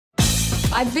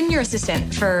I've been your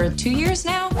assistant for 2 years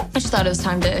now. I just thought it was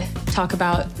time to talk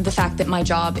about the fact that my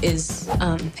job is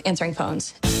answering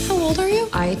phones. How old are you?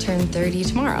 I turn 30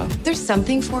 tomorrow. There's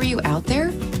something for you out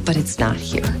there, but it's not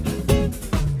here.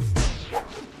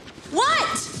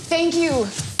 What? Thank you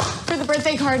for the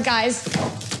birthday card, guys.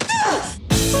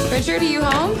 Richard, are you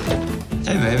home?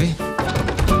 Hey, baby.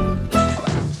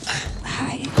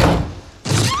 Hi.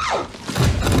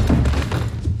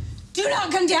 Do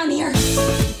not come down here.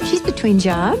 She's between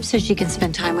jobs so she can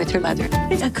spend time with her mother.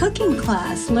 It's a cooking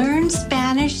class. Learn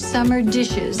Spanish summer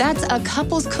dishes. That's a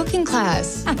couple's cooking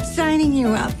class. I'm signing you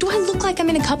up. Do I look like I'm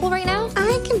in a couple right now?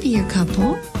 I can be your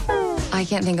couple. I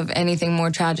can't think of anything more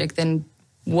tragic than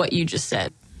what you just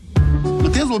said.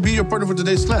 Matthias will be your partner for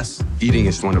today's class. Eating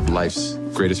is one of life's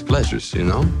greatest pleasures, you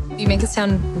know? You make it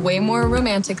sound way more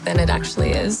romantic than it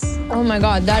actually is. Oh my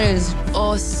God, that is...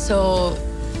 Oh, so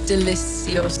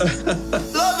delicious.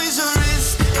 Love is a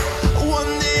risk,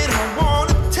 one that I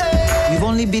wanna take. We've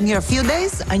only been here a few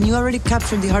days, and you already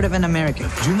captured the heart of an American.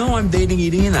 Do you know I'm dating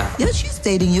Irina? Yeah, she's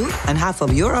dating you, and half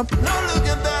of Europe. No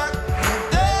looking back,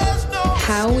 there's no...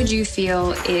 How would you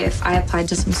feel if I applied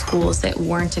to some schools that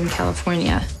weren't in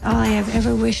California? All I have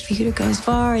ever wished for you to go as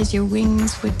far as your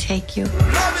wings would take you.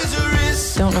 Love is a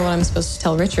risk. Don't know what I'm supposed to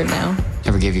tell Richard now.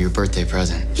 Never gave you your birthday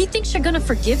present. He thinks you're gonna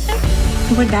forgive him?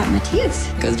 What about Matthias?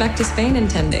 Goes back to Spain in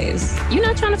 10 days. You're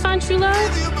not trying to find true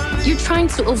love? You're trying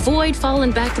to avoid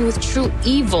falling back in with true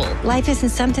evil. Life isn't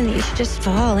something that you should just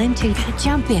fall into. You gotta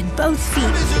jump in, both feet.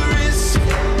 Love is a risk,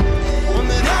 one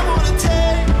that I wanna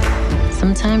take.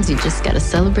 Sometimes you just gotta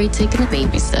celebrate taking the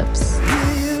baby steps.